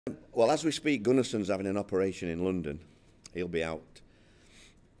Well, as we speak, Gunnarsson's having an operation in London. He'll be out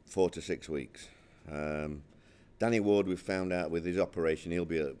 4 to 6 weeks. Danny Ward, we've found out with his operation, he'll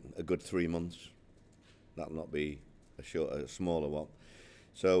be a good 3 months. That'll not be a smaller one.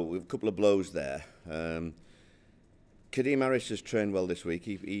 So we've a couple of blows there. Kadeem Harris has trained well this week.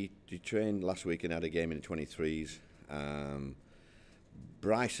 He trained last week and had a game in the 23s.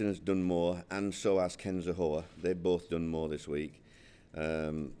 Bryson has done more, and so has Ken Zahoa. They've both done more this week.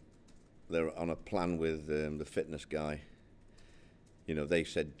 They're on a plan with the fitness guy. You know, they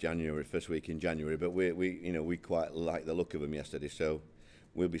said January, first week in January, but we quite liked the look of them yesterday, so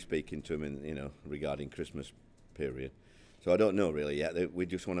we'll be speaking to them regarding Christmas period. So I don't know really yet. We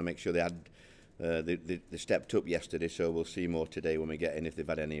just want to make sure they had they stepped up yesterday, so we'll see more today when we get in if they've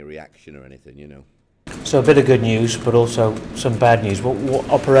had any reaction or anything, you know. So a bit of good news, but also some bad news. What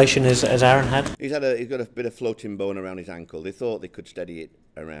operation has Aaron had? He's got a bit of floating bone around his ankle. They thought they could steady it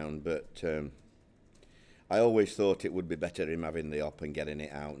around, but I always thought it would be better him having the op and getting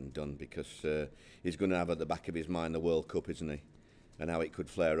it out and done, because he's going to have at the back of his mind the World Cup, isn't he? And how it could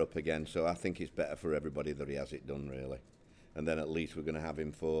flare up again. So I think it's better for everybody that he has it done, really. And then at least we're going to have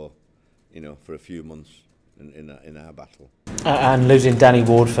him for a few months in our battle. And losing Danny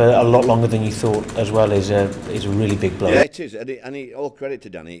Ward for a lot longer than you thought as well is a really big blow. Yeah, it is. And all credit to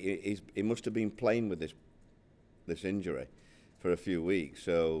Danny. He must have been playing with this injury for a few weeks.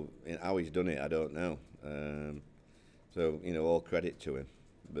 So how he's done it, I don't know. So all credit to him.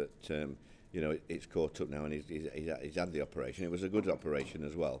 But it's caught up now, and he's had the operation. It was a good operation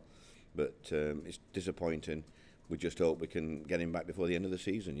as well, but it's disappointing. We just hope we can get him back before the end of the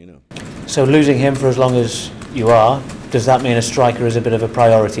season, you know. So losing him for as long as you are, does that mean a striker is a bit of a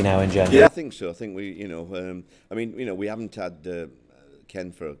priority now in January? Yeah, I think so. I think we haven't had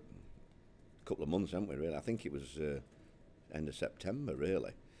Ken for a couple of months, haven't we, really? I think it was end of September,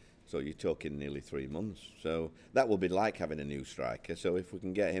 really. So you're talking nearly 3 months. So that will be like having a new striker. So if we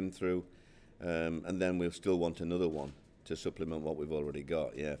can get him through, and then we'll still want another one to supplement what we've already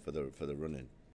got, yeah, for the running.